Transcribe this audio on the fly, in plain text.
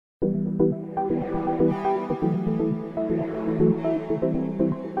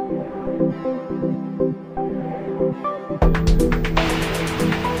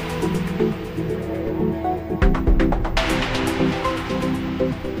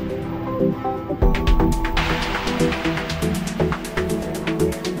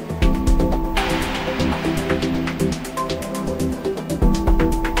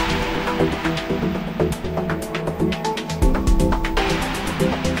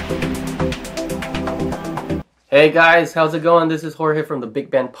Hey guys, how's it going? This is Jorge from the Big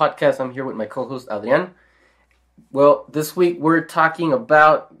Band Podcast. I'm here with my co-host Adrian. Well, this week we're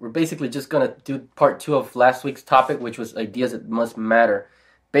basically just going to do part 2 of last week's topic, which was ideas that must matter.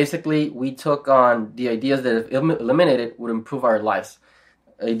 Basically, we took on the ideas that if eliminated would improve our lives.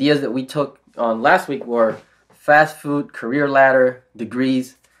 Ideas that we took on last week were fast food, career ladder,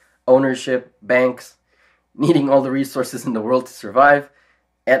 degrees, ownership, banks, needing all the resources in the world to survive,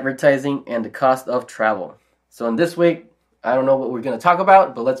 advertising, and the cost of travel. So in this week, I don't know what we're going to talk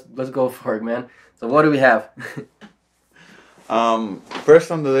about, but let's go for it, man. So what do we have? First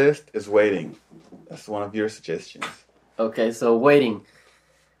on the list is waiting. That's one of your suggestions. Okay, so waiting.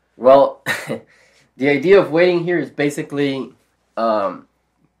 Well, the idea of waiting here is basically,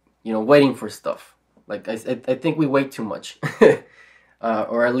 waiting for stuff. Like I think we wait too much,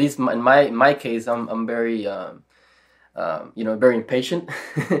 or at least in my case, I'm very, very impatient.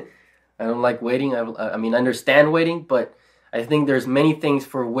 I don't like waiting. I understand waiting, but I think there's many things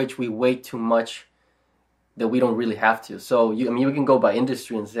for which we wait too much that we don't really have to. So, we can go by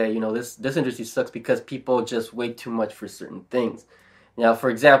industry and say, this industry sucks because people just wait too much for certain things. Now, for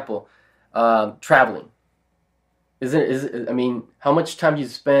example, traveling. How much time do you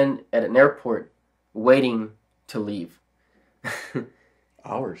spend at an airport waiting to leave?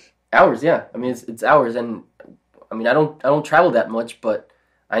 Hours. Hours, yeah. It's hours, and I don't travel that much, but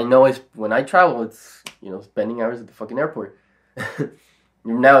I know when I travel, it's, spending hours at the fucking airport.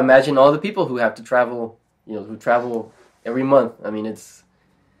 Now imagine all the people who have to travel, who travel every month. It's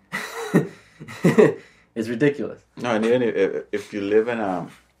it's ridiculous. No, and even if you live in a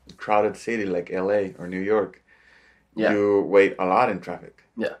crowded city like LA or New York, you wait a lot in traffic.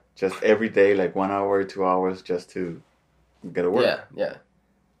 Yeah. Just every day, like 1 hour, 2 hours just to get to work. Yeah.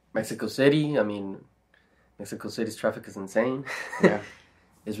 Mexico City's traffic is insane. Yeah.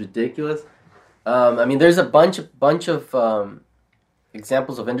 Is ridiculous. There's a bunch of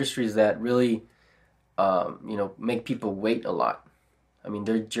examples of industries that really, make people wait a lot.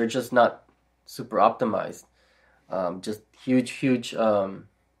 They're just not super optimized. Just huge,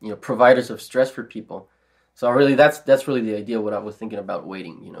 providers of stress for people. So really, that's really the idea. What I was thinking about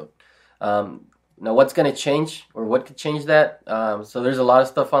waiting. Now what's going to change, or what could change that? So there's a lot of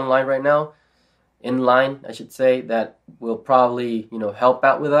stuff online right now. In line, I should say, that will probably, help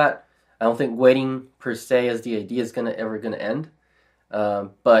out with that. I don't think waiting per se as the idea is ever gonna end.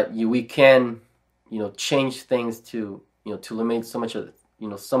 But we can, change things to eliminate so much of,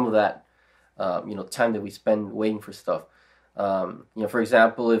 some of that, time that we spend waiting for stuff. For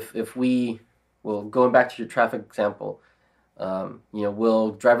example, if we, going back to your traffic example,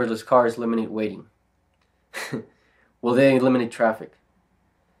 will driverless cars eliminate waiting? Will they eliminate traffic?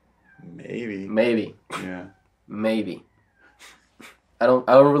 Maybe. Yeah. Maybe. I don't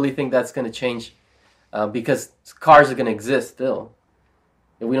really think that's going to change, because cars are going to exist still.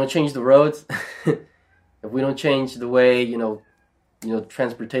 If we don't change the roads, if we don't change the way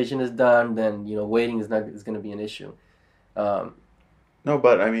transportation is done, then waiting is going to be an issue. No,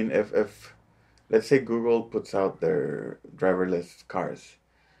 but if let's say Google puts out their driverless cars,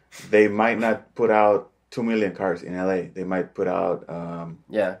 they might not put out 2 million cars in LA. They might put out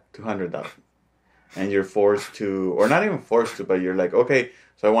 200,000. And you're forced to, or not even forced to, but you're like, okay,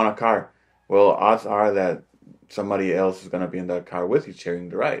 so I want a car. Well, odds are that somebody else is going to be in that car with you, sharing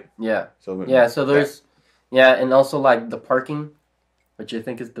the ride. Yeah. So there's, and also like the parking, which I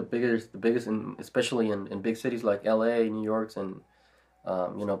think is the biggest, especially in big cities like LA, New York, and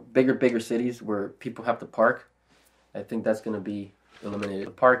bigger cities where people have to park. I think that's going to be eliminated.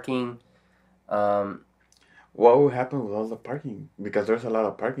 The parking. What will happen with all the parking? Because there's a lot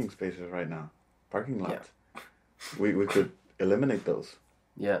of parking spaces right now. Parking lots. Yeah. We could eliminate those.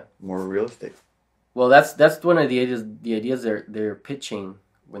 Yeah. More real estate. Well, that's one of the ideas they're pitching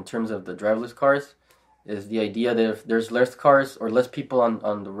in terms of the driverless cars, is the idea that if there's less cars or less people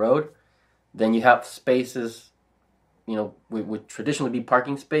on the road, then you have spaces, would traditionally be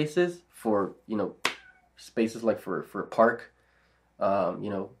parking spaces for, spaces like for a park,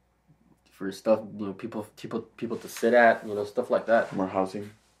 for stuff, people to sit at, stuff like that. More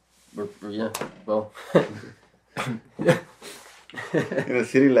housing. Well. In a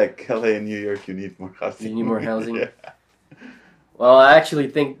city like LA and New York, you need more housing. You need more housing. Yeah. Well, I actually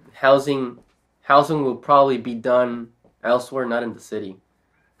think housing will probably be done elsewhere, not in the city.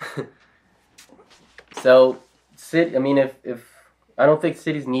 So, I mean, if I don't think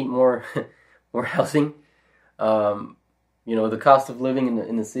cities need more more housing. Um, the cost of living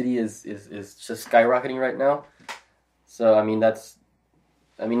in the city is just skyrocketing right now. So I mean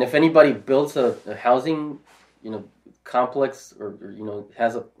if anybody builds a housing, complex or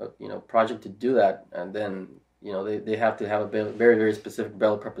has a project to do that, and then they have to have a very very specific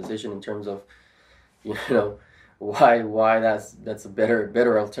valid proposition in terms of you know why that's a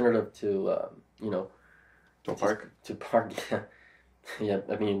better alternative to To park. to park. Yeah, yeah.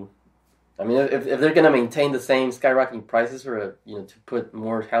 I mean, if they're gonna maintain the same skyrocketing prices for to put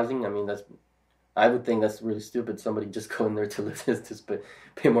more housing, I would think that's really stupid. Somebody just go in there to live to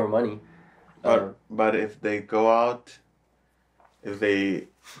pay more money. But if they go out, if they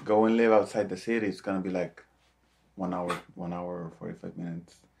go and live outside the city, it's gonna be like 1 hour, 45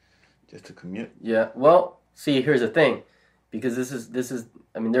 minutes just to commute. Yeah. Well, see, here's the thing, because this is.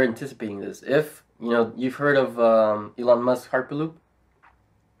 I mean, they're anticipating this. If you've heard of Elon Musk Hyperloop.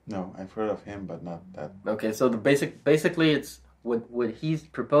 No, I've heard of him, but not that. Okay, so basically it's what he's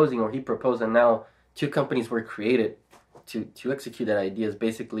proposing, or he proposed, and now two companies were created to execute that idea. Is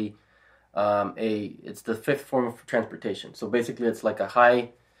basically it's the fifth form of transportation. So basically, it's like a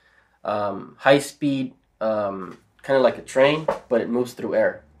high speed kind of like a train, but it moves through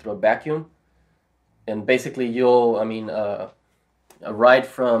air, through a vacuum, and basically a ride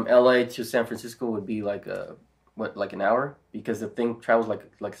from LA to San Francisco would be like like an hour, because the thing travels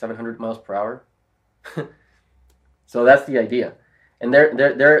like 700 miles per hour. So that's the idea, and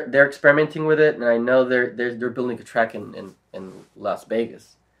they're experimenting with it, and I know they're building a track in Las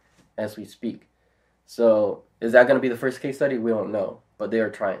Vegas as we speak. So is that going to be the first case study? We don't know, but they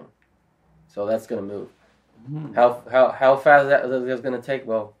are trying. So that's going to move. Mm-hmm. How fast that's going to take?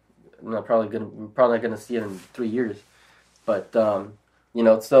 Well, we're probably not going to see it in 3 years, but.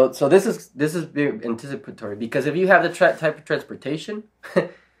 So this is very anticipatory, because if you have the type of transportation,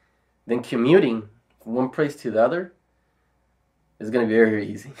 then commuting from one place to the other is going to be very, very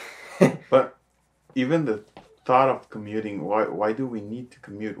easy. But even the thought of commuting, why do we need to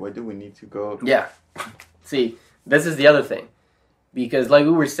commute? Why do we need to go? Yeah. See, this is the other thing, because like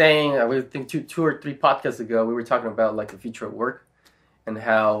we were saying, I think two or three podcasts ago, we were talking about like the future of work. And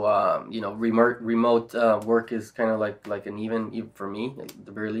how remote work is kind of like an even for me at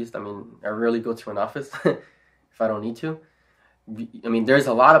the very least. I mean, I rarely go to an office if I don't need to. I mean, there's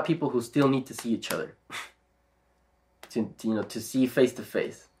a lot of people who still need to see each other to see face to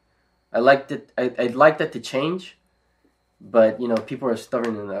face. I'd like that to change, but people are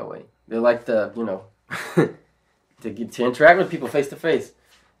stubborn in that way. They like to to interact with people face to face,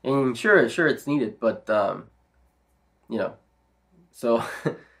 and sure it's needed, but So,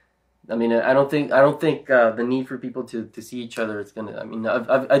 I mean, I don't think the need for people to see each other is gonna. I mean,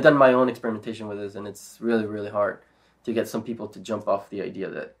 I've done my own experimentation with this, and it's really really hard to get some people to jump off the idea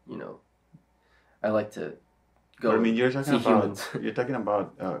that I like to go. But, I mean, you're talking see about humans. You're talking about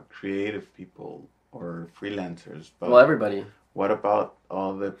creative people or freelancers. But well, everybody. What about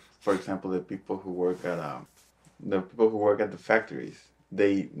for example, the people who work at the factories?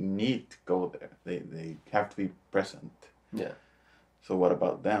 They need to go there. They have to be present. Yeah. So what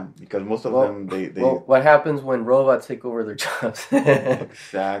about them? Because most of them, they... Well, what happens when robots take over their jobs?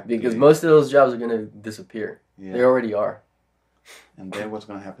 Exactly. Because most of those jobs are going to disappear. Yeah. They already are. And then what's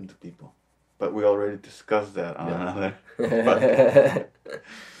going to happen to people? But we already discussed that on another...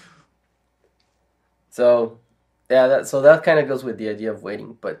 So, yeah, that kind of goes with the idea of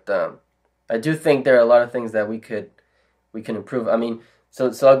waiting. But I do think there are a lot of things that we can improve. I mean,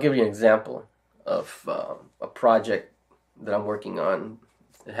 so I'll give you an example of a project that I'm working on.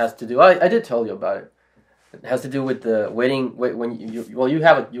 It has to do. I did tell you about it. It has to do with the waiting. When you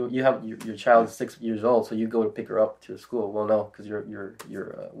have your child is 6 years old, so you go to pick her up to school. Well, no, because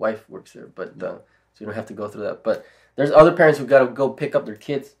your wife works there, but so you don't have to go through that. But there's other parents who got to go pick up their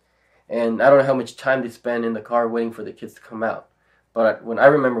kids, and I don't know how much time they spend in the car waiting for the kids to come out. But when I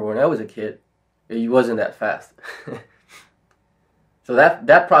was a kid, it wasn't that fast. So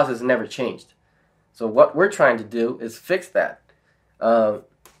that process never changed. So what we're trying to do is fix that.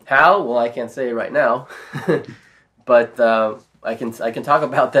 How? Well, I can't say right now, but I can talk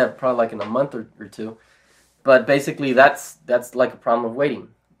about that probably like in a month or two. But basically, that's like a problem of waiting.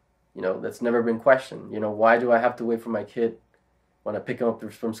 That's never been questioned. Why do I have to wait for my kid when I pick him up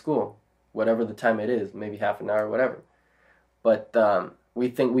from school, whatever the time it is, maybe half an hour, whatever. But we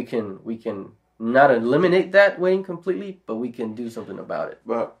think we can not eliminate that waiting completely, but we can do something about it.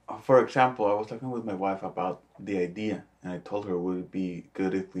 But for example, I was talking with my wife about the idea, and I told her would it be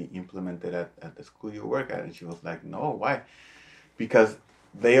good if we implemented it at the school you work at, and she was like, "No, why?" Because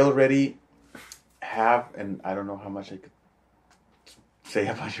they already have, and I don't know how much I could say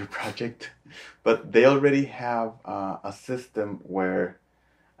about your project, but they already have a system where,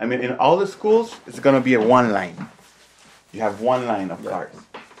 I mean, in all the schools, it's gonna be a one line. You have one line of cars.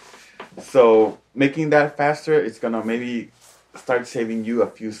 So making that faster, it's gonna maybe start saving you a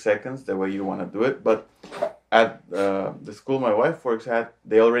few seconds the way you want to do it. But at the school my wife works at,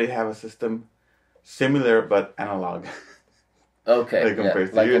 they already have a system similar but analog. Okay,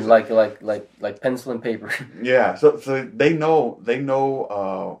 like pencil and paper. Yeah, so they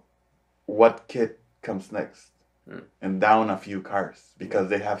know what kid comes next, and down a few cars because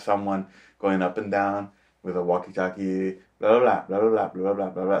they have someone going up and down with a walkie-talkie, blah blah blah blah blah blah blah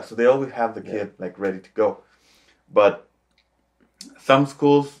blah blah. So they always have the kid like ready to go. But some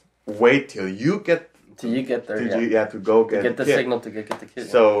schools wait till you get there. To go get the kid. Signal to get the kid.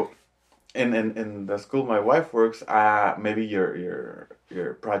 So in the school my wife works, maybe your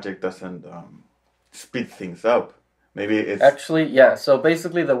project doesn't speed things up. Maybe it's actually So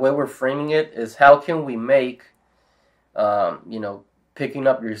basically, the way we're framing it is how can we make, picking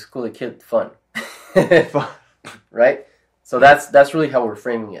up your school kid fun, right? So that's really how we're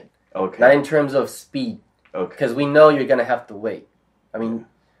framing it. Okay. Not in terms of speed. Okay. Because we know you're gonna have to wait. I mean,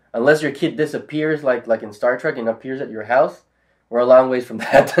 unless your kid disappears, like in Star Trek, and appears at your house, we're a long ways from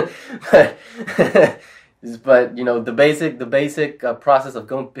that. But the basic process of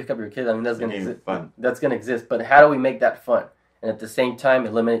going to pick up your kid, I mean, that's gonna exist. That's gonna exist. But how do we make that fun and at the same time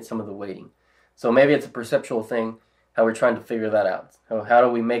eliminate some of the waiting? So maybe it's a perceptual thing. How we're trying to figure that out. So how do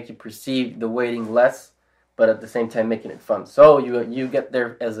we make you perceive the waiting less, but at the same time making it fun? So you get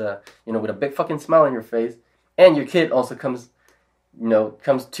there as with a big fucking smile on your face, and your kid also comes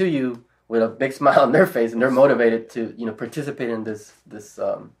to you with a big smile on their face, and they're motivated to participate in this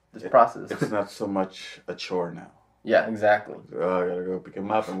process. It's not so much a chore now. Yeah, exactly. Oh, I gotta go pick him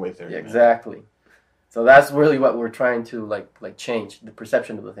up and wait there. Yeah, exactly. So that's really what we're trying to like change the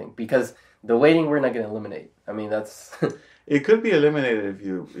perception of the thing, because the waiting we're not going to eliminate. I mean, that's it could be eliminated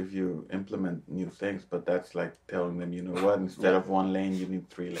if you implement new things, but that's like telling them, you know what, instead of one lane, you need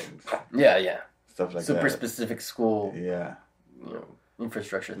 3 lanes. Yeah. Stuff like super that. specific school. Yeah.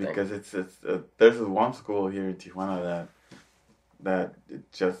 Infrastructure thing. Because it's there's one school here in Tijuana that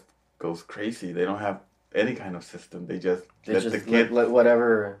it just goes crazy. They don't have any kind of system. They just let the kid let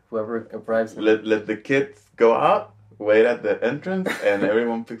whoever arrives. Let the kids go out, wait at the entrance, and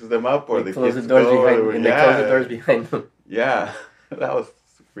everyone picks them up, or they close the doors behind. And they close the doors behind them. Yeah, that was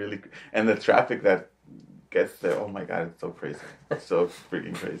really, and the traffic that gets there. Oh my god, it's so crazy. It's so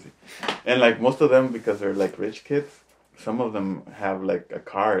freaking crazy. And like most of them, because they're like rich kids, some of them have like a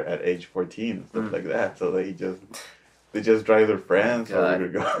car at age 14 and stuff like that. So they just drive their friends or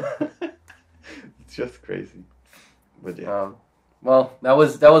go. It's just crazy. But yeah. Well, that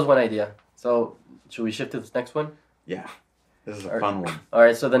was one idea. So should we shift to this next one? Yeah. This is a fun one. All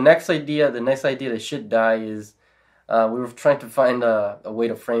right. So the next idea that should die is. We were trying to find a way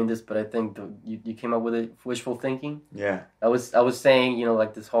to frame this, but I think you came up with it, wishful thinking. Yeah. I was saying,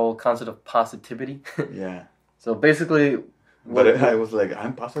 like this whole concept of positivity. Yeah. So basically, I was like,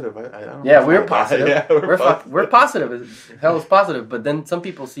 I'm positive. I don't know. Yeah, we're positive. Yeah, we're positive. Hell is positive. But then some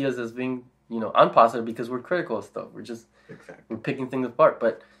people see us as being, unpositive because we're critical of stuff. We're just we're picking things apart.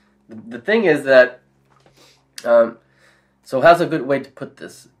 But the thing is that, so how's a good way to put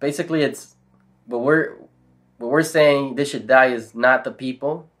this? Basically, it's what we're saying this should die is not the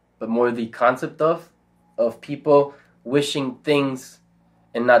people, but more the concept of people wishing things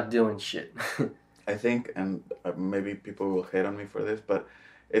and not doing shit. I think, and maybe people will hate on me for this, but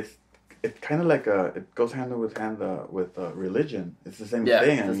it's kind of like it goes hand with hand with religion. It's the same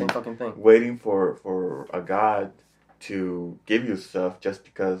thing. It's the same fucking thing. Waiting for a God to give you stuff just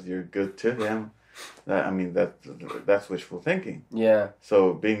because you're good to Him. That's wishful thinking. Yeah.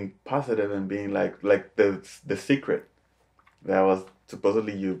 So being positive and being like the secret that was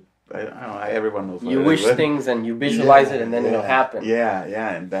supposedly you. I don't know. Everyone knows. You wish things and you visualize it, and then it'll happen. Yeah,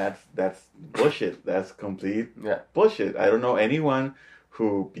 and that's bullshit. That's complete bullshit. I don't know anyone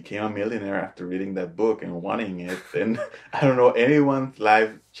who became a millionaire after reading that book and wanting it, and I don't know anyone's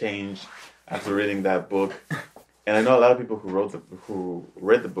life changed after reading that book. And I know a lot of people who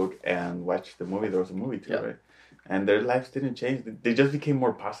read the book and watched the movie. There was a movie too, right? And their lives didn't change. They just became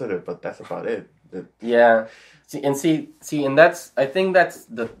more positive, but that's about it. Yeah. I think that's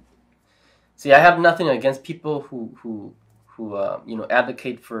the. See, I have nothing against people who who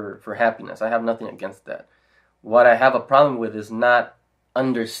advocate for happiness. I have nothing against that. What I have a problem with is not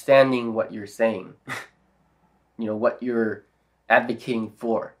understanding what you're saying. What you're advocating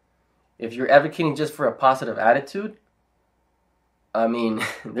for. If you're advocating just for a positive attitude, I mean,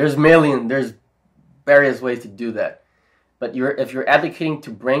 there's various ways to do that. But if you're advocating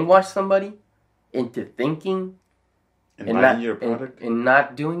to brainwash somebody into thinking and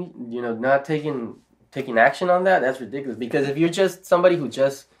not doing, not taking action on that, that's ridiculous. Because if you're just somebody who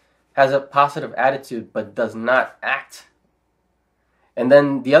just has a positive attitude but does not act, and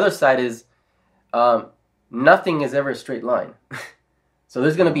then the other side is nothing is ever a straight line. So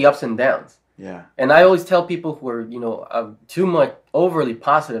there's going to be ups and downs. Yeah. And I always tell people who are, too much overly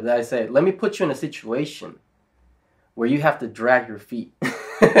positive that I say, let me put you in a situation where you have to drag your feet.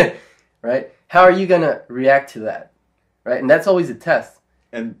 Right? How are you going to react to that? Right? And that's always a test.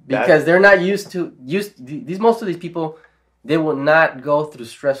 Because they're not used to most of these people, they will not go through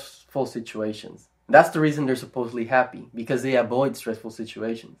stressful situations. That's the reason they're supposedly happy, because they avoid stressful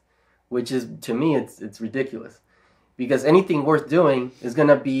situations, which is, to me, it's ridiculous. Because anything worth doing is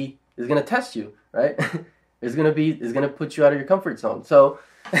gonna test you, right? It's gonna put you out of your comfort zone. So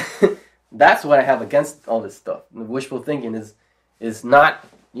that's what I have against all this stuff. The wishful thinking is not,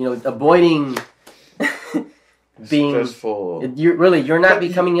 avoiding being stressful. You're not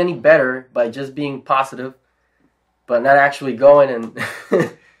becoming any better by just being positive, but not actually going and.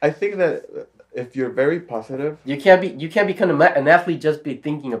 I think that if you're very positive, you can't become an athlete just by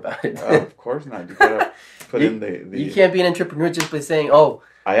thinking about it. Of course not. You gotta put in the. You can't be an entrepreneur just by saying, "Oh,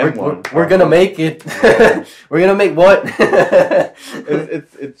 we're gonna make it. Yeah. We're gonna make what?"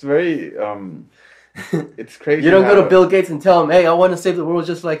 It's very it's crazy. You don't go to Bill Gates and tell him, "Hey, I want to save the world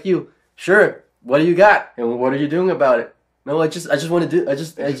just like you." Sure. What do you got? And what are you doing about it? No, I just want to do. I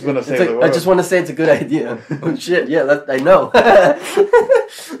just want to save the world. I just want to say it's a good idea. Oh shit! Yeah, I know.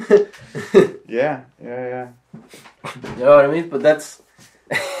 Yeah. You know what I mean? But that's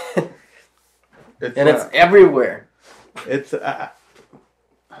it's everywhere. It's. I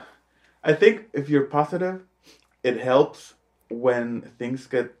think if you're positive, it helps when things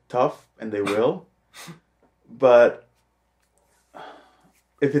get tough, and they will. But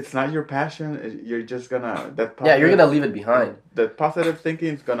if it's not your passion, you're just gonna you're gonna leave it behind. The positive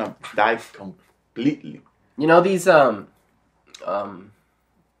thinking is gonna die completely. These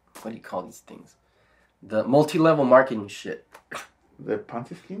what do you call these things? The multi-level marketing shit. The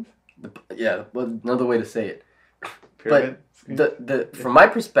Ponzi schemes? Another way to say it. Pyramid but from my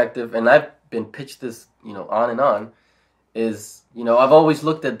perspective, and I've been pitched this, on and on, is, I've always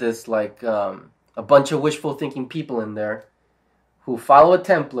looked at this like a bunch of wishful thinking people in there who follow a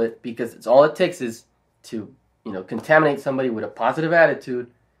template because it's all it takes is to, contaminate somebody with a positive attitude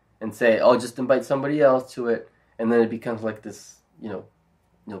and say, oh, just invite somebody else to it, and then it becomes like this,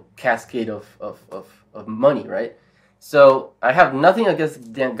 cascade of money, right? So I have nothing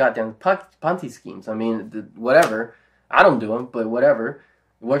against the goddamn Ponzi schemes. I mean, whatever. I don't do them, but whatever.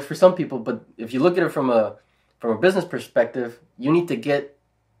 It works for some people. But if you look at it from a business perspective, you need to get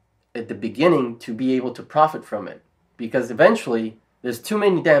at the beginning to be able to profit from it, because eventually there's too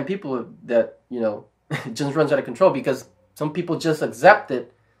many damn people that it just runs out of control, because some people just accept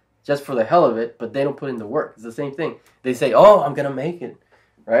it just for the hell of it, but they don't put in the work. It's the same thing. They say, "Oh, I'm gonna make it,"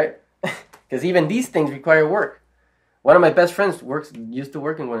 right? Because even these things require work. One of my best friends used to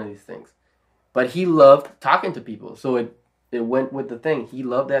work in one of these things, but he loved talking to people, so it went with the thing. He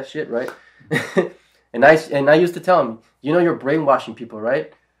loved that shit, right? and I used to tell him, you're brainwashing people,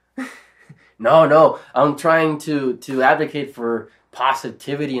 right? No, I'm trying to advocate for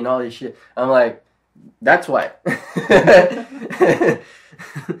positivity and all this shit. I'm like, that's why.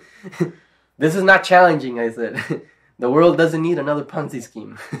 This is not challenging, I said. The world doesn't need another Ponzi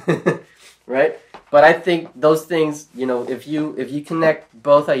scheme. Right? But I think those things, if you connect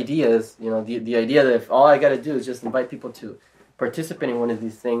both ideas, the idea that if all I got to do is just invite people to participate in one of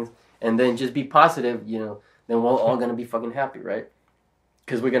these things and then just be positive, then we're all going to be fucking happy, right?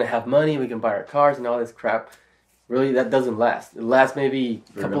 Because we're going to have money, we can buy our cars and all this crap. Really, that doesn't last. It lasts maybe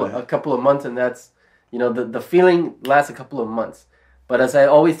a couple of months, and that's, the feeling lasts a couple of months. But as I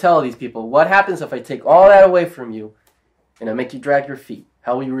always tell these people, what happens if I take all that away from you and I make you drag your feet?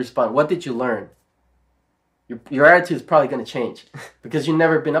 How will you respond? What did you learn? Your attitude is probably going to change because you've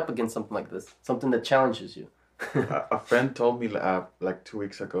never been up against something like this, something that challenges you. A friend told me like 2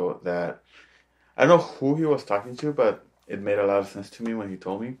 weeks ago that, I don't know who he was talking to, but it made a lot of sense to me when he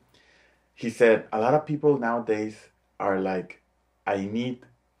told me. He said, a lot of people nowadays are like, I need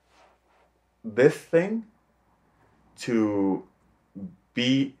this thing to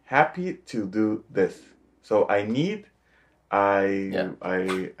be happy to do this. So I need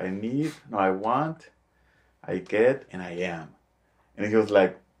I need, no, I want, I get, and I am. And he was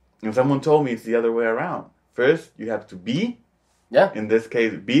like, and someone told me it's the other way around. First, you have to be. Yeah. In this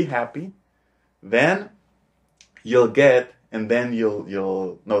case, be happy. Then you'll get, and then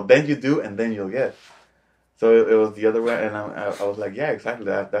then you do, and then you'll get. So it was the other way, and I was like, yeah, exactly.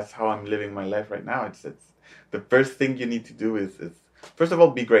 That's how I'm living my life right now. It's the first thing you need to do is first of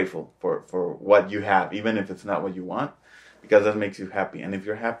all, be grateful for what you have, even if it's not what you want, because that makes you happy. And if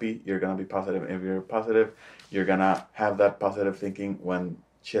you're happy, you're gonna be positive. If you're positive, you're gonna have that positive thinking when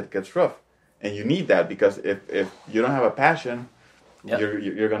shit gets rough. And you need that, because if you don't have a passion, yep.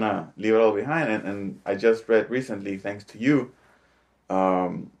 you're gonna leave it all behind. And I just read recently, thanks to you,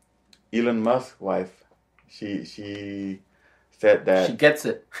 Elon Musk's wife, she said that she gets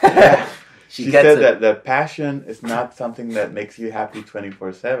it. Yeah, she said it. that passion is not something that makes you happy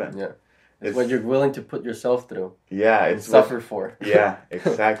 24/7. Yeah, it's what you're willing to put yourself through. Yeah, it's suffer for. Yeah,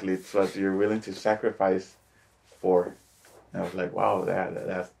 exactly. It's what you're willing to sacrifice for. And I was like, wow,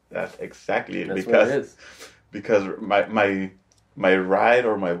 that's exactly it. That's what it is. Because my ride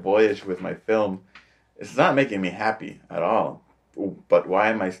or my voyage with my film, it's not making me happy at all. But why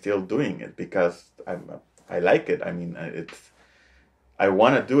am I still doing it? Because I like it. I mean, I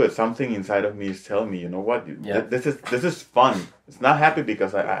want to do it. Something inside of me is telling me, you know what? This is fun. It's not happy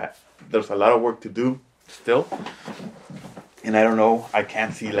because I there's a lot of work to do still, and I don't know. I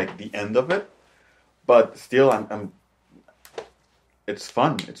can't see like the end of it, but still, I'm. It's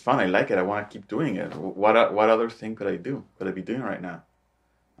fun. It's fun. I like it. I want to keep doing it. What other thing could I do? Could I be doing right now?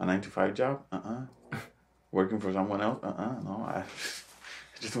 A 9-to-5 job? Working for someone else? No. I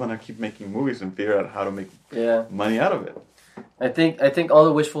just want to keep making movies and figure out how to make money out of it. I think all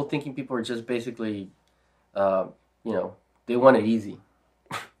the wishful thinking people are just basically, they want it easy.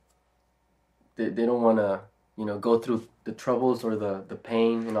 they don't want to, go through the troubles or the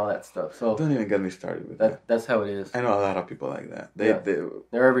pain and all that stuff. So don't even get me started with that. That's how it is. I know a lot of people like that. They're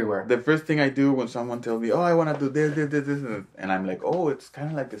everywhere. The first thing I do when someone tells me, "Oh, I want to do this," and I'm like, "Oh, it's kind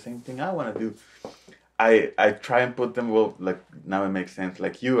of like the same thing I want to do." I try and put them, like now it makes sense.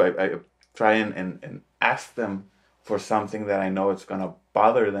 Like you, I try and ask them for something that I know it's gonna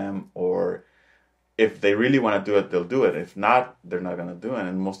bother them, or if they really want to do it, they'll do it. If not, they're not gonna do it.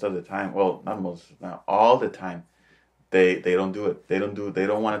 And most of the time, not all the time, they don't do it. They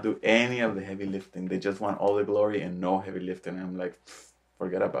don't want to do any of the heavy lifting. They just want all the glory and no heavy lifting. And I'm like,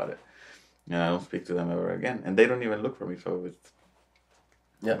 forget about it. And I don't speak to them ever again. And they don't even look for me. So it's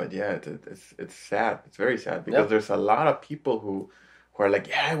But yeah, it's sad. It's very sad because there's a lot of people who are like,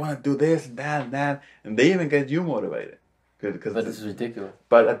 yeah, I want to do this and that, and they even get you motivated. But this is ridiculous.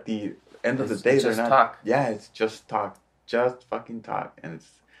 But at the end of the day, they're not. Talk. Yeah, it's just talk, just fucking talk, and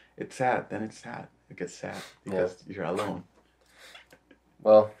it's sad. Then it's sad. It gets sad because you're alone.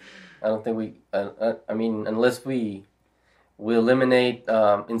 Well, I don't think I mean, unless we eliminate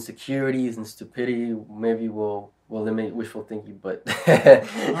insecurities and stupidity, maybe we'll eliminate wishful thinking. But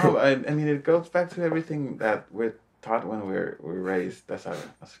no, I mean, it goes back to everything that we're taught when we're raised as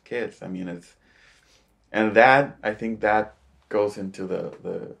kids. I mean, I think that goes into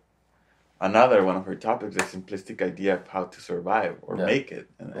the another one of her topics, the simplistic idea of how to survive or make it,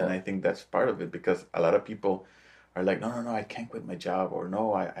 and I think that's part of it, because a lot of people are like, no, I can't quit my job, or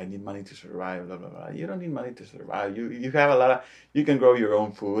no, I need money to survive, blah blah blah. You don't need money to survive. You have you can grow your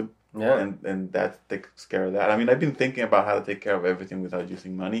own food, and that takes care of that. I mean, I've been thinking about how to take care of everything without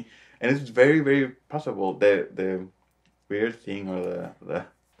using money, and it's very, very possible. The weird thing, or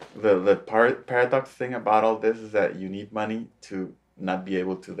the paradox thing about all this is that you need money to not be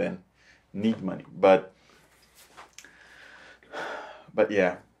able to then need money, but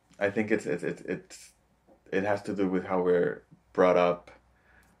yeah, I think it has to do with how we're brought up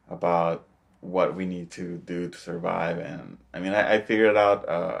about what we need to do to survive. And I mean, I figured out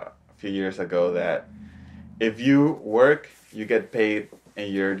a few years ago that if you work, you get paid,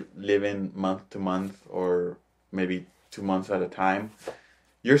 and you're living month to month, or maybe 2 months at a time,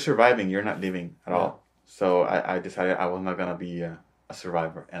 you're surviving, you're not living at all. So I decided I was not going to be a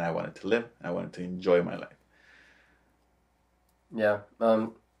survivor, and I wanted to live, and I wanted to enjoy my life. Yeah.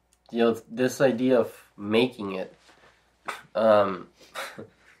 This idea of making it,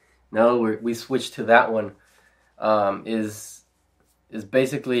 we switched to that one, is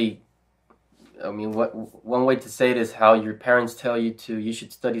basically, I mean, one way to say it is how your parents tell you you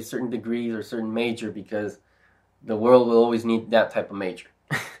should study certain degrees or certain major because the world will always need that type of major.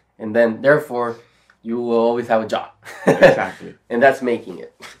 And then, therefore, you will always have a job. Exactly. And that's making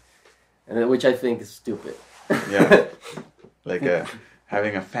it. And which I think is stupid. Yeah. Like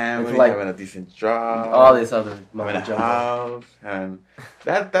having a family, like having a decent job, all this other having mumbo a jumbo. house, and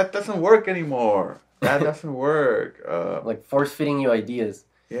that doesn't work anymore. That doesn't work. Like force feeding you ideas.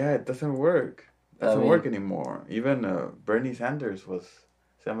 Yeah, it doesn't work. Doesn't work anymore. Even Bernie Sanders was.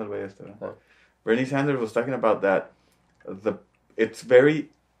 Bernie Sanders was talking about that. It's very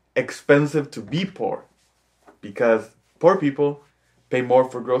expensive to be poor because poor people pay more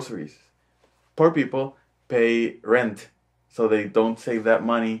for groceries. Poor people pay rent, so they don't save that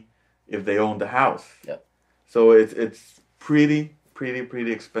money if they own the house. Yeah. So it's pretty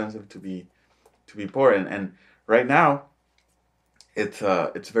expensive to be poor, and right now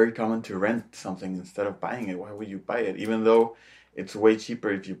it's very common to rent something instead of buying it. Why would you buy it? Even though it's way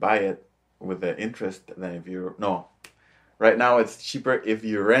cheaper if you buy it with the interest than if you no. Right now it's cheaper if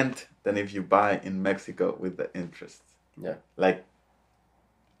you rent than if you buy in Mexico with the interest. Yeah. Like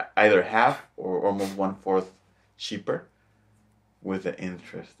either half or almost 1/4 cheaper with the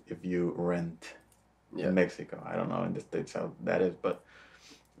interest if you rent in Mexico. I don't know in the States how that is, but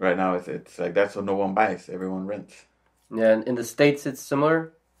right now it's like that, so no one buys, everyone rents. Yeah, and in the States it's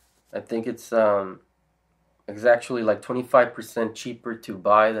similar. I think it's actually like 25% cheaper to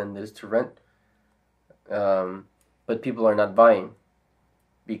buy than it is to rent. But people are not buying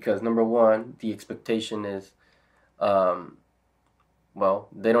because number one, the expectation is, well,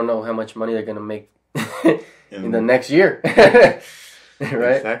 they don't know how much money they're gonna make in the next year, right?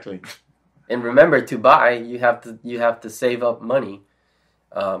 Exactly. And remember, to buy, you have to save up money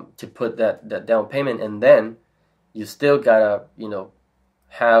to put that down payment, and then you still gotta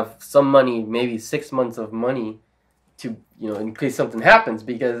have some money, maybe 6 months of money to in case something happens,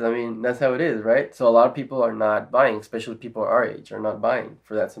 because I mean that's how it is, right? So a lot of people are not buying, especially people our age are not buying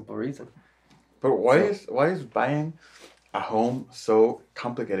for that simple reason. But why is buying a home so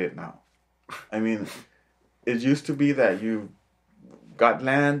complicated now? I mean, it used to be that you got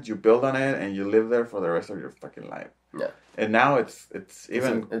land, you build on it, and you live there for the rest of your fucking life. Yeah. And now it's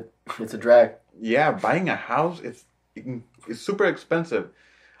a drag. Yeah, buying a house it's super expensive.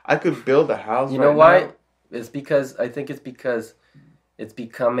 I could build a house. You know why? It's because it's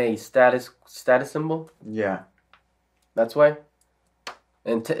become a status symbol. Yeah. That's why.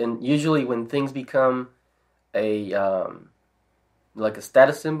 And usually when things become a like a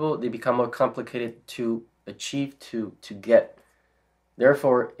status symbol, they become more complicated to achieve, to get.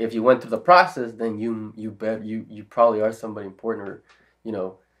 Therefore, if you went through the process, then you probably are somebody important, or you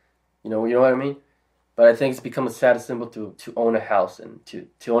know what I mean. But I think it's become a status symbol to own a house and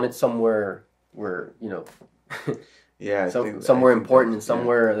to own it somewhere where yeah, somewhere important and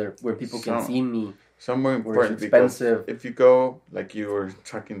somewhere where people can see me. Somewhere important, it's expensive. Because if you go, like you were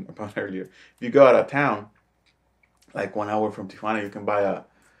talking about earlier, if you go out of town, like 1 hour from Tijuana, you can buy a.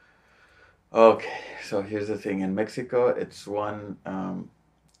 Okay, so here's the thing: in Mexico, it's 1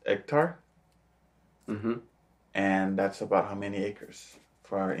 hectare, and that's about how many acres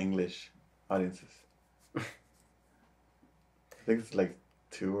for our English audiences? I think it's like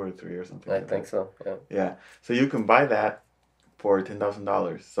 2 or 3 or something. I think so. Yeah. Yeah. So you can buy that for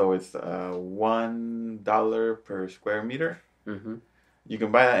 $10,000. So it's $1 per square meter. Mm-hmm. You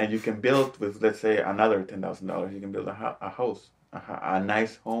can buy that, and you can build with, let's say, another $10,000. You can build a house, a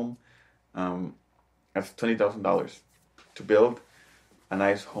nice home. That's $20,000 to build a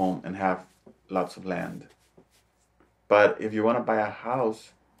nice home and have lots of land. But if you want to buy a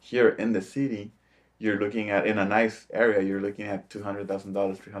house here in the city, you're looking at, in a nice area, you're looking at $200,000,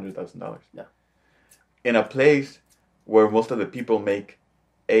 $300,000. Yeah. In a place where most of the people make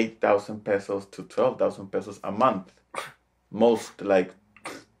 8,000 pesos to 12,000 pesos a month. Most, like,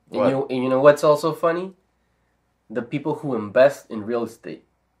 what? And you know what's also funny? The people who invest in real estate.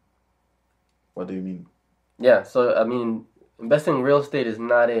 What do you mean? Yeah, so I mean, investing in real estate is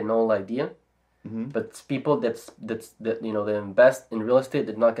not an old idea. Mm-hmm. But it's people that invest in real estate,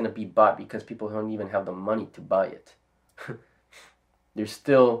 they're not going to be bought because people don't even have the money to buy it. They're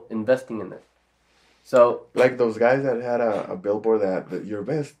still investing in it. So, like those guys that had a billboard that your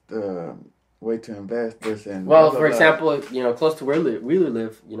best way to invest is in. Well, for example, close to where we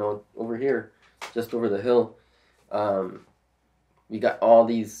live, over here, just over the hill, we got all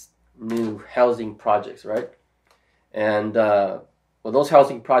these new housing projects, right? And those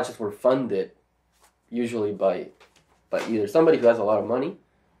housing projects were funded usually by either somebody who has a lot of money,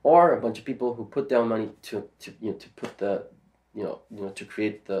 or a bunch of people who put down money to put the to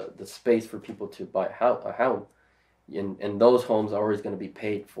create the space for people to buy a home, and those homes are always going to be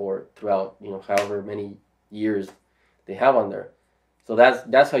paid for throughout however many years they have on there. So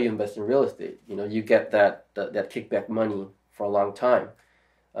that's how you invest in real estate. You get that kickback money for a long time,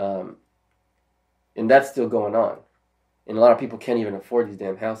 and that's still going on. and a lot of people can't even afford these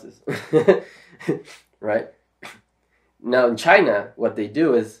damn houses, right? Now in China, what they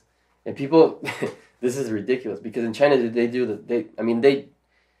do is, and people, this is ridiculous because in China they do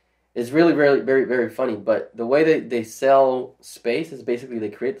it's really very very very funny. But the way they sell space is basically they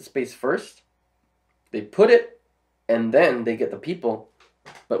create the space first, they put it, and then they get the people.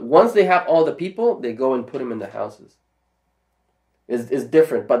 But once they have all the people, they go and put them in the houses. It's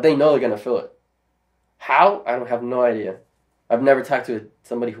different, but they know they're gonna fill it. How? I don't have no idea. I've never talked to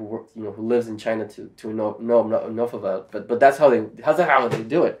somebody who who lives in China to know enough about it. But that's how they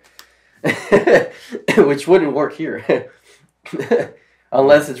do it, which wouldn't work here,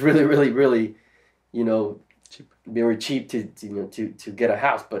 unless it's really really really, cheap. Very cheap to get a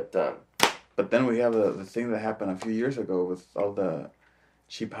house. But then we have the thing that happened a few years ago with all the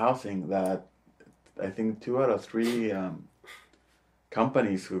cheap housing that I think 2 out of 3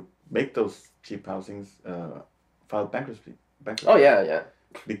 companies who make those cheap housings filed bankruptcy. Oh yeah.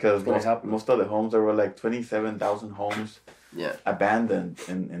 Because most of the homes, there were like 27,000 homes abandoned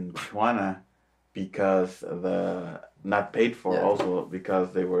in Tijuana because the not paid for also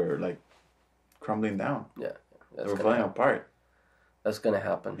because they were like crumbling down. Yeah. They were falling apart. That's gonna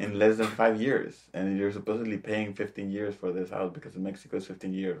happen. In less than 5 years. And you're supposedly paying 15 years for this house because in Mexico it's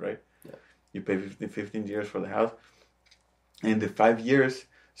 15 years, right? Yeah. You pay 15 years for the house. In the 5 years,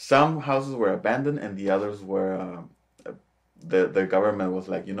 some houses were abandoned and the others were the government was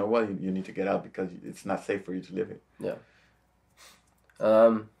like, you know what, you need to get out because it's not safe for you to live here. Yeah.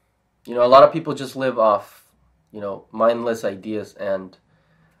 A lot of people just live off, mindless ideas and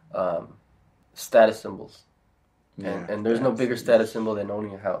status symbols. Yeah, and there's no bigger status symbol than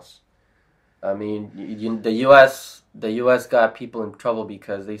owning a house. I mean, the U.S. got people in trouble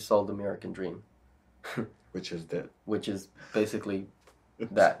because they sold the American dream. Which is dead. Which is basically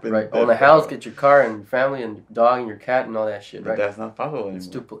that, right? Own a house, get your car and your family and your dog and your cat and all that shit, right? But that's not possible anymore. It's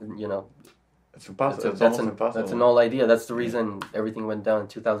stupid, It's impossible. That's an old idea. That's the reason everything went down in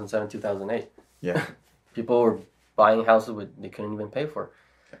 2007, 2008. Yeah. People were buying houses they couldn't even pay for.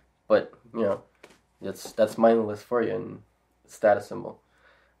 But, that's mindless for you and status symbol.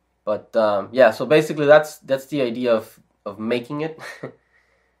 But, so basically that's the idea of making it.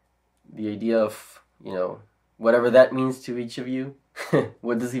 The idea of, whatever that means to each of you.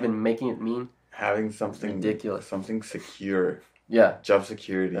 What does even making it mean? Having something ridiculous, something secure. Yeah, job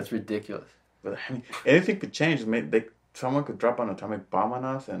security. That's ridiculous. But I mean, anything could change. Someone could drop an atomic bomb on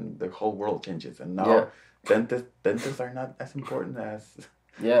us, and the whole world changes. And now, dentists are not as important as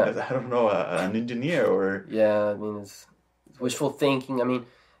as I don't know, an engineer or. Yeah, I mean it's wishful thinking. I mean,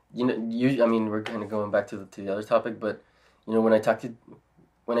 we're kind of going back to the other topic, but when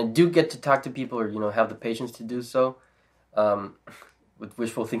I do get to talk to people or have the patience to do so. With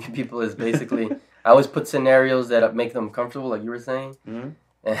wishful thinking people is basically I always put scenarios that make them comfortable, like you were saying, and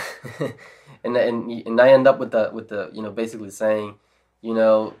I end up with the basically saying,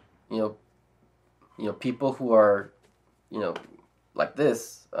 people who are like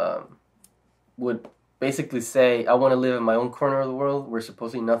this would basically say, I want to live in my own corner of the world where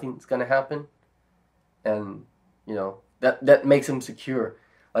supposedly nothing's gonna happen, and that makes them secure.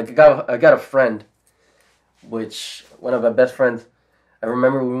 Like I got a friend. Which one of my best friends, I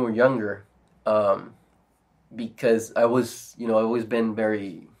remember when we were younger, because I was, I've always been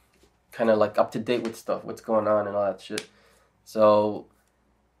very kind of like up to date with stuff, what's going on and all that shit. So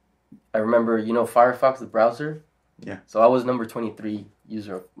I remember, Firefox, the browser. Yeah. So I was number 23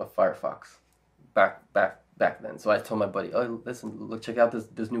 user of Firefox back then. So I told my buddy, oh, listen, look, check out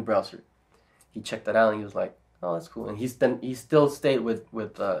this new browser. He checked that out and he was like, oh, that's cool. And he still stayed with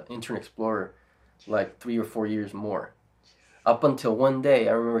Internet Explorer. Like 3 or 4 years more. Up until one day,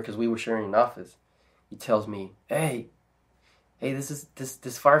 I remember because we were sharing an office, he tells me, hey, this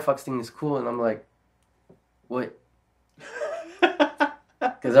Firefox thing is cool. And I'm like, what?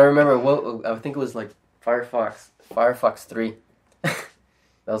 Because I remember, I think it was like Firefox 3. That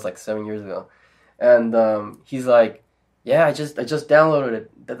was like 7 years ago. And he's like, yeah, I just downloaded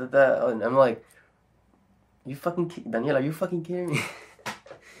it. And I'm like, Daniel, are you fucking kidding me?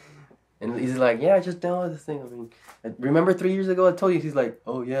 And he's like, yeah, I just downloaded this thing. I mean, remember 3 years ago I told you? He's like,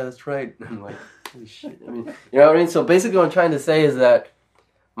 oh yeah, that's right. And I'm like, holy shit. I mean, you know what I mean? So basically what I'm trying to say is that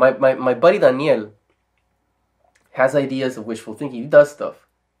my buddy Daniel has ideas of wishful thinking. He does stuff.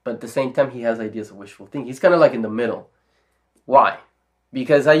 But at the same time, he has ideas of wishful thinking. He's kind of like in the middle. Why?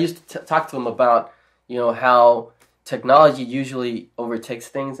 Because I used to talk to him about, how technology usually overtakes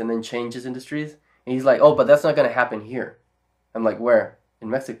things and then changes industries. And he's like, oh, but that's not going to happen here. I'm like, where?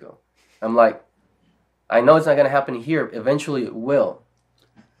 In Mexico. I'm like, I know it's not going to happen here. Eventually it will.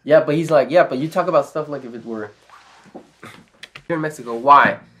 Yeah, but he's like, yeah, but you talk about stuff like if it were here in Mexico.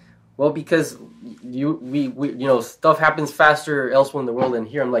 Why? Well, because stuff happens faster elsewhere in the world than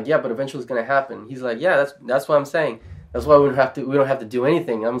here. I'm like, yeah, but eventually it's gonna happen. He's like, yeah, that's what I'm saying. That's why we don't have to do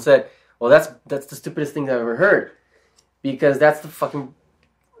anything. I'm said, well, that's the stupidest thing I've ever heard, because that's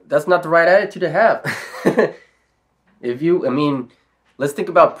not the right attitude to have. Let's think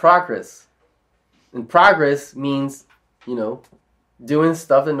about progress. And progress means, doing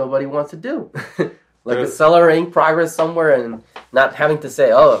stuff that nobody wants to do. Like accelerating progress somewhere and not having to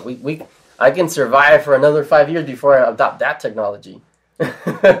say, oh, I can survive for another 5 years before I adopt that technology.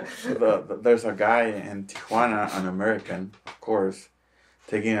 There's a guy in Tijuana, an American, of course,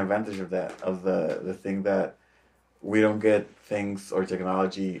 taking advantage of that, of the thing that we don't get things or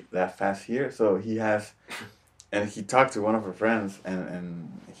technology that fast here. So he has, and he talked to one of her friends,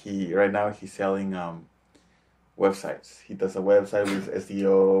 and right now he's selling websites. He does a website with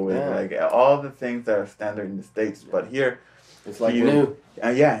SEO, with like all the things that are standard in the States. But here, it's like new.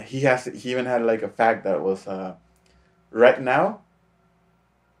 He even had like a fact that was right now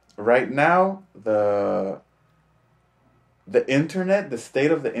the internet, the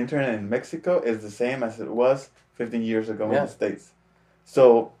state of the internet in Mexico is the same as it was 15 years ago in the States.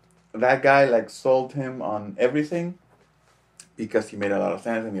 So that guy like sold him on everything because he made a lot of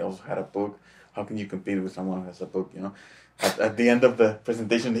sense, and he also had a book. How can you compete with someone who has a book, At the end of the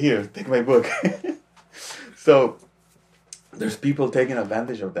presentation, here, take my book. So there's people taking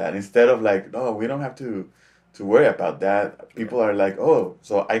advantage of that. Instead of like, no, we don't have to worry about that. People are like, oh,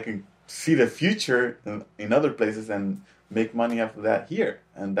 so I can see the future in other places and make money off of that here.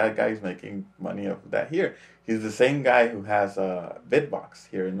 And that guy is making money off of that here. He's the same guy who has a Bitbox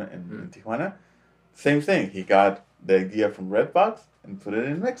here in Tijuana. Same thing. He got the idea from Redbox and put it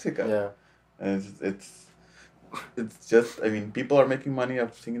in Mexico. Yeah. And it's just, people are making money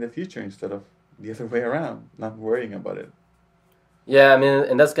off seeing the future instead of the other way around, not worrying about it. Yeah,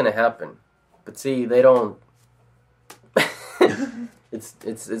 and that's gonna happen. But see, they don't.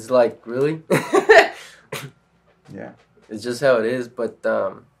 It's like, really? Yeah. It's just how it is. But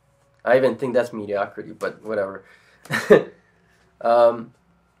I even think that's mediocrity. But whatever.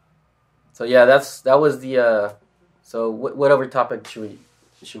 So yeah, that was the. So what other topic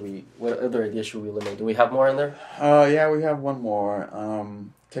what other idea should we eliminate? Do we have more in there? Yeah, we have one more.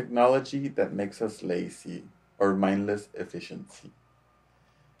 Technology that makes us lazy or mindless efficiency.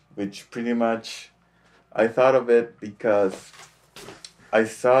 Which pretty much, I thought of it because I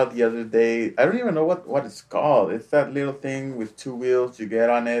saw the other day, I don't even know what it's called. It's that little thing with two wheels, you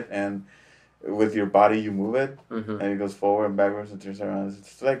get on it, and with your body you move it, and it goes forward and backwards and turns around.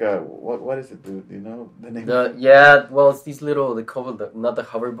 It's like what is it, dude? Do you know the name? It's these little, they call it not the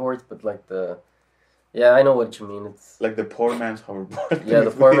hoverboards, but like the, I know what you mean. It's like the poor man's hoverboard. Yeah, the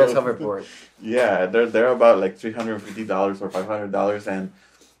poor man's hoverboard. Yeah, they're about like $350 or $500, and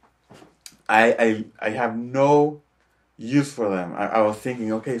I have no use for them. I was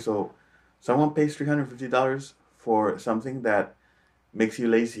thinking, okay, so someone pays $350 for something that makes you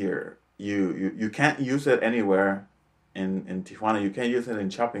lazier. You can't use it anywhere in Tijuana. You can't use it in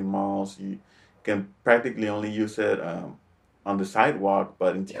shopping malls. You can practically only use it on the sidewalk.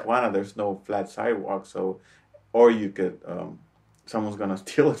 But in Tijuana, there's no flat sidewalk. Or you could someone's gonna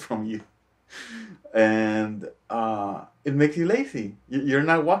steal it from you, and it makes you lazy. You're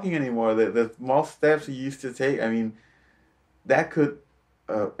not walking anymore. The small steps you used to take. That could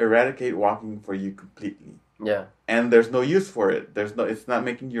eradicate walking for you completely. Yeah. And there's no use for it. It's not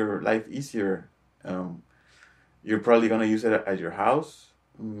making your life easier. You're probably gonna use it at your house.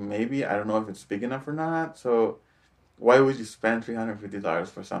 Maybe, I don't know if it's big enough or not. So why would you spend $350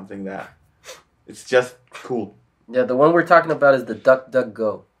 for something that it's just cool? Yeah, the one we're talking about is the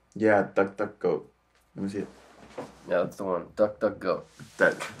DuckDuckGo. Yeah, DuckDuckGo. Let me see it. Yeah, that's the one. DuckDuckGo.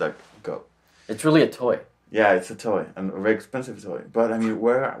 DuckDuckGo. It's really a toy. Yeah, it's a toy, and a very expensive toy. But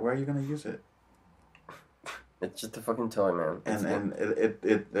where are you gonna use it? It's just a fucking toy, man. And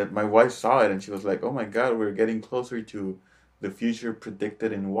it my wife saw it and she was like, "Oh my God, we're getting closer to the future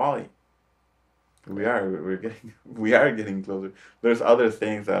predicted in WALL-E." We are getting closer. There's other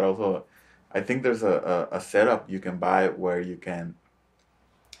things that also, I think there's a setup you can buy where you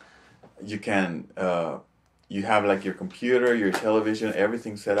have like your computer, your television,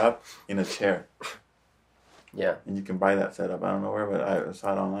 everything set up in a chair. Yeah. And you can buy that setup. I don't know where, but I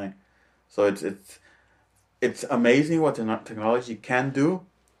saw it online. So it's amazing what technology can do,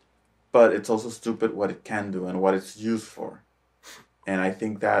 but it's also stupid what it can do and what it's used for. And I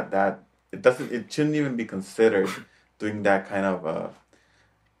think that it shouldn't even be considered doing that kind of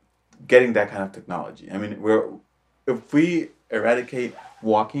getting that kind of technology. If we eradicate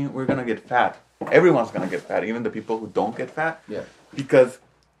walking, we're gonna get fat. Everyone's gonna get fat, even the people who don't get fat. Yeah. Because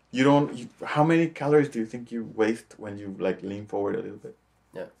how many calories do you think you waste when you like lean forward a little bit?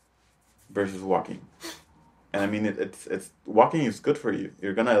 Yeah. Versus walking. And I mean, it's walking is good for you.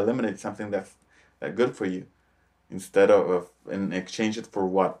 You're gonna eliminate something that's good for you, instead of and exchange it for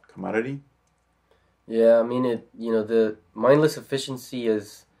what, commodity? Yeah, I mean the mindless efficiency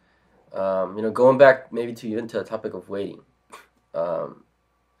is, going back maybe into the topic of waiting.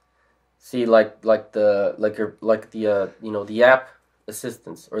 See, the app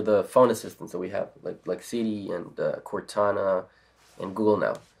assistants or the phone assistants that we have, like Siri and Cortana and Google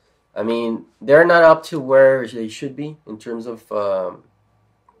now. I mean, they're not up to where they should be in terms of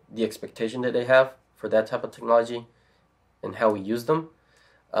the expectation that they have for that type of technology and how we use them.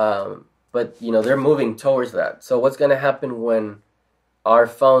 But they're moving towards that. So what's going to happen when our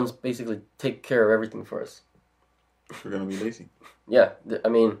phones basically take care of everything for us? We're gonna be lazy. Yeah, I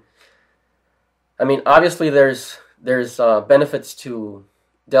mean, obviously there's benefits to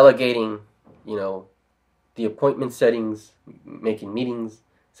delegating, the appointment settings, making meetings,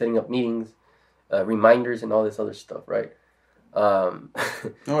 setting up meetings, reminders, and all this other stuff, right? No,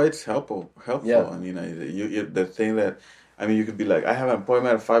 it's helpful. Yeah. I mean, you the thing that, I mean, you could be like, I have an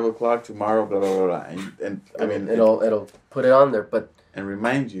appointment at 5:00 tomorrow, blah blah blah, blah. And I mean, it'll put it on there, and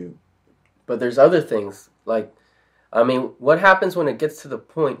remind you. But there's other things like, I mean, what happens when it gets to the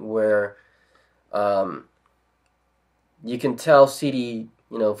point where you can tell CD,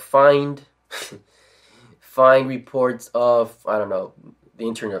 find reports of, I don't know, the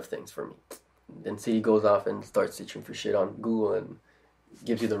Internet of Things for me. Then CD goes off and starts searching for shit on Google and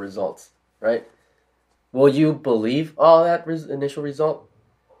gives you the results, right? Will you believe all that initial result?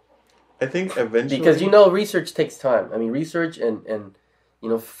 I think eventually... Because, research takes time. I mean, research and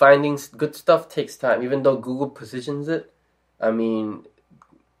finding good stuff takes time. Even though Google positions it, I mean,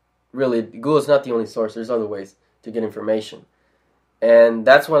 really, Google's not the only source. There's other ways to get information. And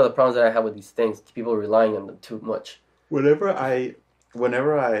that's one of the problems that I have with these things. People relying on them too much. Whenever I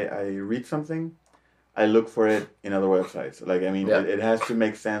read something, I look for it in other websites. Like, I mean, it has to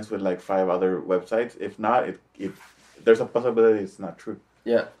make sense with like 5 other websites. If not, there's a possibility it's not true.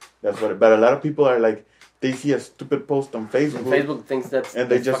 Yeah. That's what. But a lot of people are like, they see a stupid post on Facebook. And Facebook thinks that's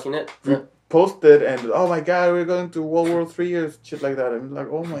just fucking it. Yeah. Post it and, oh my God, we're going to World War III or shit like that. I'm like,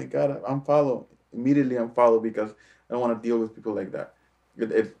 oh my God, unfollow. Immediately unfollow, because I don't want to deal with people like that.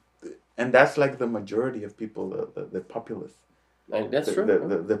 And that's like the majority of people, the populace. That's true.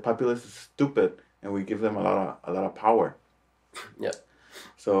 The populace is stupid, and we give them a lot of power. Yeah.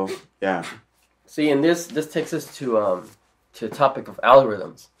 So yeah. See, and this takes us to the topic of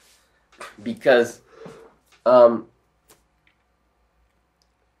algorithms, because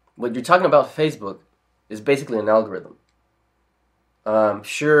what you're talking about, Facebook, is basically an algorithm.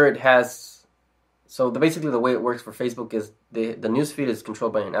 Sure, it has. So basically, the way it works for Facebook is the newsfeed is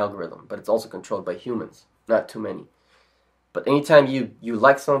controlled by an algorithm, but it's also controlled by humans, not too many. But anytime you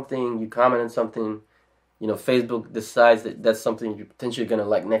like something, you comment on something, Facebook decides that that's something you're potentially going to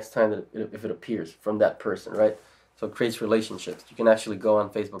like next time if it appears from that person, right? So it creates relationships. You can actually go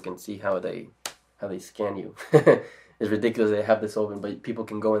on Facebook and see how they scan you. It's ridiculous they have this open, but people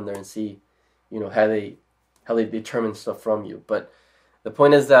can go in there and see, how they determine stuff from you. But the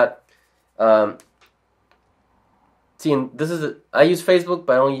point is that, I use Facebook,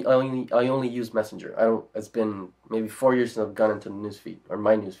 but I only use Messenger. It's been maybe 4 years since I've gone into the newsfeed, or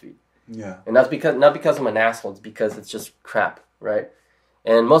my newsfeed. Yeah. And that's not because I'm an asshole. It's because it's just crap, right?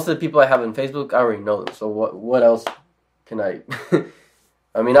 And most of the people I have on Facebook, I already know them. So what else can I?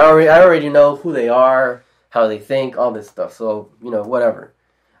 I mean, I already know who they are, how they think, all this stuff. So whatever.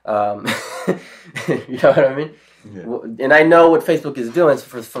 You know what I mean? Yeah. And I know what Facebook is doing.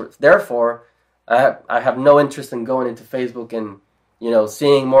 So therefore, I have no interest in going into Facebook and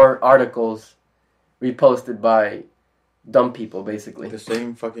seeing more articles reposted by dumb people, basically. The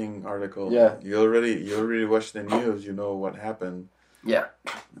same fucking article. Yeah. You already watched the news. You know what happened. Yeah.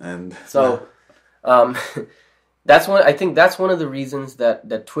 And so, I think that's one of the reasons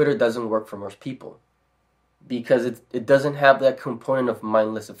that Twitter doesn't work for most people, because it doesn't have that component of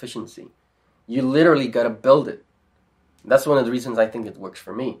mindless efficiency. You literally got to build it. That's one of the reasons I think it works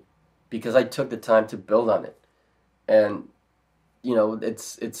for me, because I took the time to build on it. And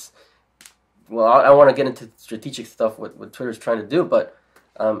it's well, I want to get into strategic stuff what Twitter's trying to do, but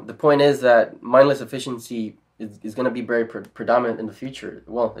the point is that mindless efficiency is going to be very predominant in the future.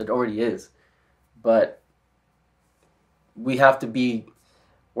 Well, it already is, but we're not going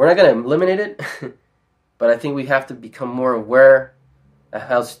to eliminate it, but I think we have to become more aware of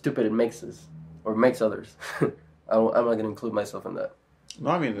how stupid it makes us, or makes others. I'm not going to include myself in that.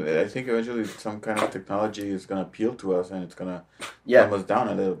 No, I mean, I think eventually some kind of technology is gonna appeal to us, and it's gonna Yeah. calm us down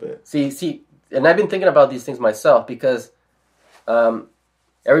a little bit. See, and I've been thinking about these things myself because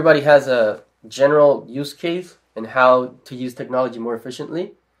everybody has a general use case and how to use technology more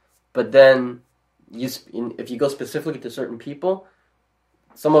efficiently, but then if you go specifically to certain people,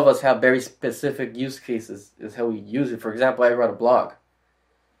 some of us have very specific use cases is how we use it. For example, I write a blog.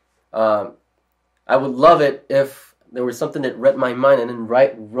 I would love it if there was something that read my mind and then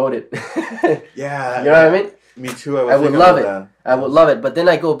wrote it. Yeah, you know what I mean? Me too. I would love it. That. I would love it. But then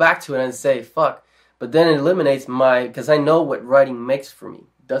I go back to it and say, fuck. But then it eliminates because I know what writing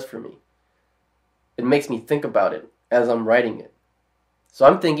does for me. It makes me think about it as I'm writing it. So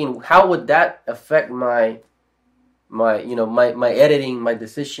I'm thinking, how would that affect my editing, my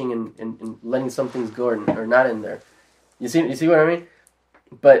decision, and letting some things go or not in there. You see what I mean?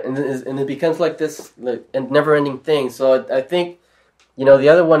 But and it becomes like this never-ending thing. So I think, the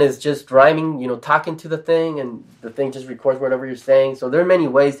other one is just driving, talking to the thing, and the thing just records whatever you're saying. So there are many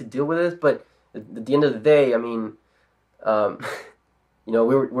ways to deal with this, but at the end of the day, I mean,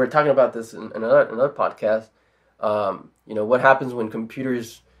 we were talking about this in another podcast. What happens when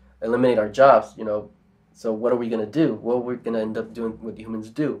computers eliminate our jobs? So what are we going to do? Well, we're going to end up doing what humans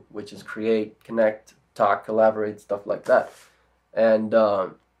do, which is create, connect, talk, collaborate, stuff like that. And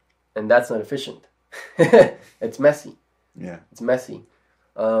that's not efficient. It's messy. Yeah. It's messy.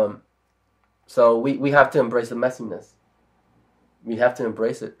 So we have to embrace the messiness. We have to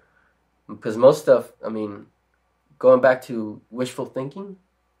embrace it. Because most stuff, I mean, going back to wishful thinking,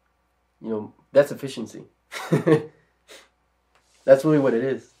 that's efficiency. That's really what it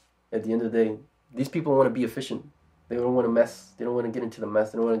is at the end of the day. These people want to be efficient. They don't want to mess. They don't want to get into the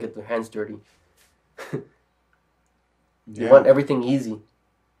mess. They don't want to get their hands dirty. They want everything easy.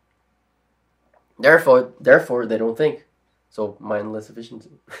 Therefore, they don't think. So mindless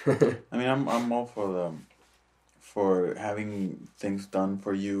efficiency. I mean, I'm all for having things done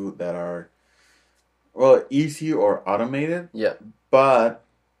for you that are, well, easy or automated. Yeah. But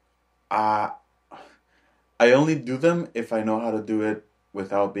I only do them if I know how to do it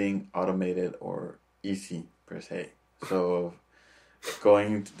without being automated or easy per se. So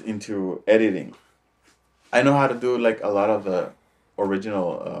going into editing, I know how to do like a lot of the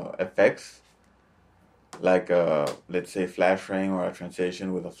original effects, like let's say flash frame or a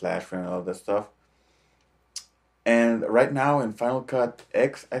transition with a flash frame and all that stuff. And right now in Final Cut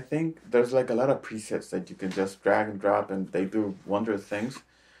X, I think there's like a lot of presets that you can just drag and drop, and they do wondrous things.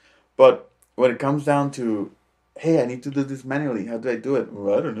 But when it comes down to, hey, I need to do this manually, how do I do it?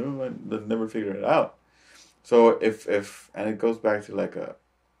 Well, I don't know. I never figure it out. So if and it goes back to like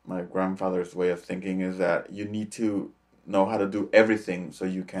my grandfather's way of thinking, is that you need to know how to do everything so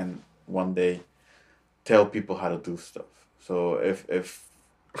you can one day tell people how to do stuff. So if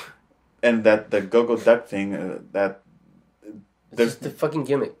and that the go-go duck thing, it's just a fucking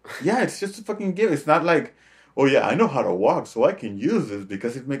gimmick. Yeah, it's just a fucking gimmick. It's not like, oh yeah, I know how to walk, so I can use this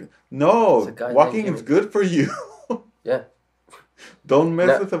because it makes walking is good for you. Yeah. Don't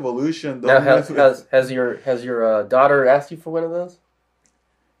mess with evolution. Has your daughter asked you for one of those?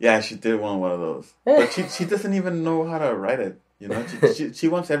 Yeah, she did want one of those, but she doesn't even know how to write it. She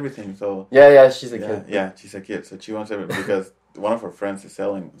wants everything. So yeah, she's a kid. Yeah, she's a kid, so she wants everything because one of her friends is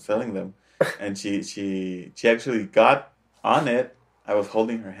selling them, and she actually got on it. I was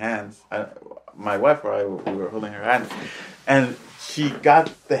holding her hands. My wife or I, we were holding her hands, and she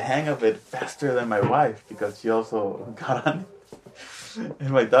got the hang of it faster than my wife because she also got on it.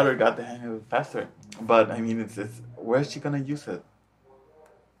 And my daughter got the hang of it faster. But I mean, it's where's she gonna use it?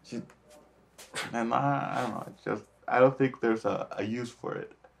 And I don't know. It's just I don't think there's a use for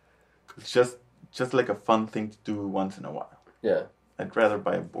it. It's just like a fun thing to do once in a while. Yeah. I'd rather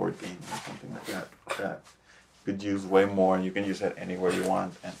buy a board game or something like that you could use way more, and you can use it anywhere you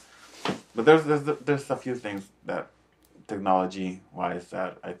want. But there's a few things that technology wise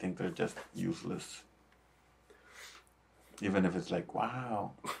that I think they're just useless. Even if it's like,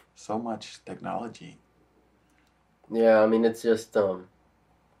 wow, so much technology. Yeah, I mean it's just oh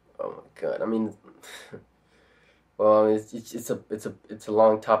my god. I mean well, it's a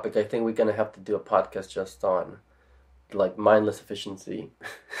long topic. I think we're gonna have to do a podcast just on like mindless efficiency.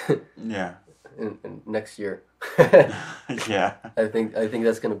 Yeah. In next year. Yeah. I think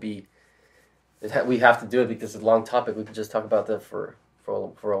that's gonna be. We have to do it because it's a long topic. We could just talk about that for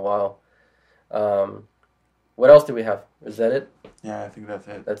a while. What else do we have? Is that it? Yeah, I think that's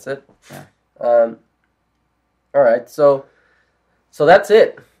it. That's it. Yeah. All right. So that's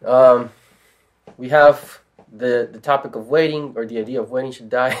it. We have the topic of waiting, or the idea of waiting should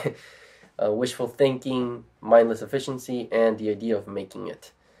die. wishful thinking, mindless efficiency, and the idea of making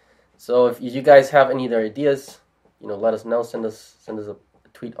it. So if you guys have any other ideas, let us know. Send us a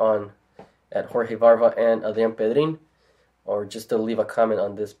tweet on at Jorge Varva and Adrian Pedrin, or just to leave a comment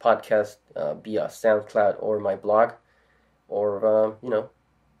on this podcast via SoundCloud or my blog, or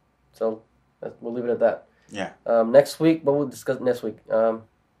So we'll leave it at that. Yeah. Next week, what we'll discuss next week. I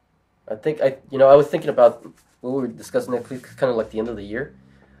was thinking about what we were discussing next week, kind of like the end of the year.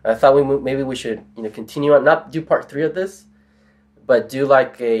 I thought maybe we should continue on, not do part 3 of this, but do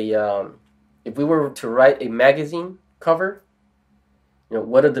like a if we were to write a magazine cover,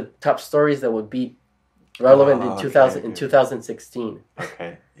 what are the top stories that would be relevant in 2016?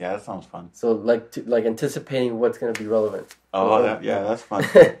 Okay, yeah, that sounds fun. So like anticipating what's going to be relevant. Oh, that's fun.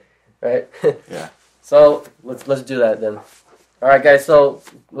 Right? Yeah. So let's do that then. All right, guys. So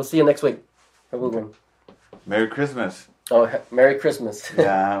we'll see you next week. Have a good one. Merry Christmas. Oh, Merry Christmas.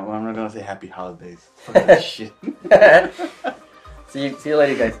 Yeah, well, I'm not gonna say Happy Holidays. Fuck that shit. See you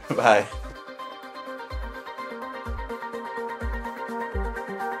later, guys. Bye.